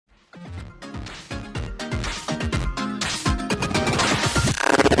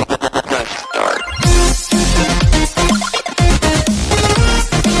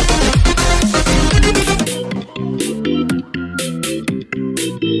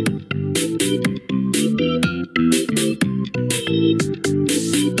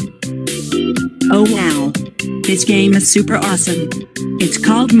Oh wow. This game is super awesome. It's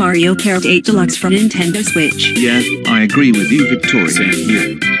called Mario Kart 8 Deluxe for Nintendo Switch. Yeah, I agree with you, Victoria. Same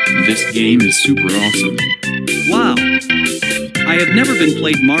here. This game is super awesome. Wow. I have never been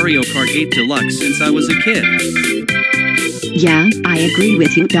played Mario Kart 8 Deluxe since I was a kid. Yeah, I agree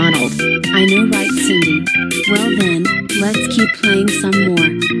with you, Donald. I know, right, Cindy? Well then, let's keep playing some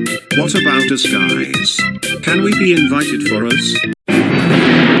more. What about us, guys? Can we be invited for us?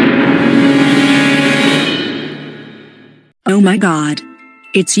 Oh my god.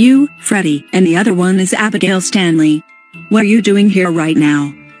 It's you, Freddy, and the other one is Abigail Stanley. What are you doing here right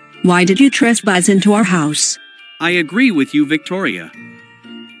now? Why did you trespass into our house? I agree with you, Victoria.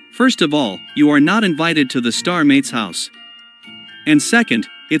 First of all, you are not invited to the Star Mate's house. And second,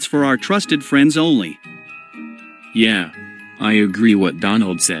 it's for our trusted friends only. Yeah, I agree what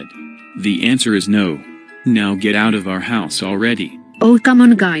Donald said. The answer is no. Now get out of our house already. Oh come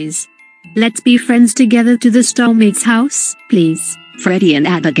on guys. Let's be friends together to the Starmate's house, please. Freddy and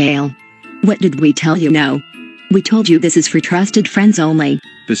Abigail. What did we tell you now? We told you this is for trusted friends only.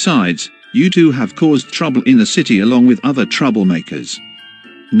 Besides, you two have caused trouble in the city along with other troublemakers.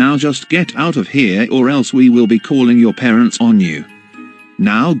 Now just get out of here or else we will be calling your parents on you.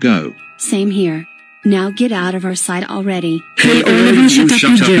 Now go. Same here. Now get out of our sight already. Hey, all of you,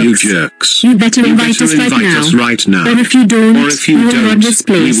 shut up, you jerks. You better invite us right now. Or if you don't, we will rob this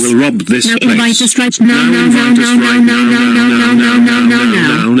place. We will rob this now place. Invite us right now.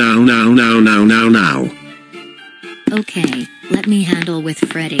 Now. Okay, let me handle with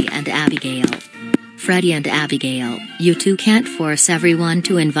Freddy and Abigail. Freddy and Abigail, you two can't force everyone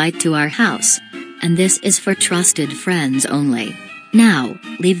to invite to our house. And this is for trusted friends only. Now,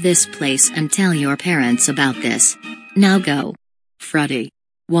 leave this place and tell your parents about this. Now go. Freddy,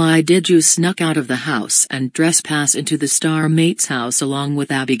 why did you snuck out of the house and trespass into the Star Mate's house along with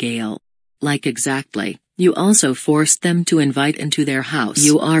Abigail? Like exactly, you also forced them to invite into their house.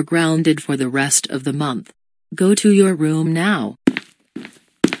 You are grounded for the rest of the month. Go to your room now.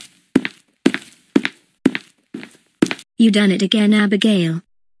 You done it again, Abigail.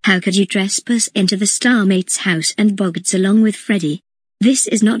 How could you trespass into the Starmate's house and Barges along with Freddy? This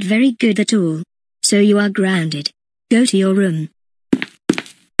is not very good at all. So you are grounded. Go to your room.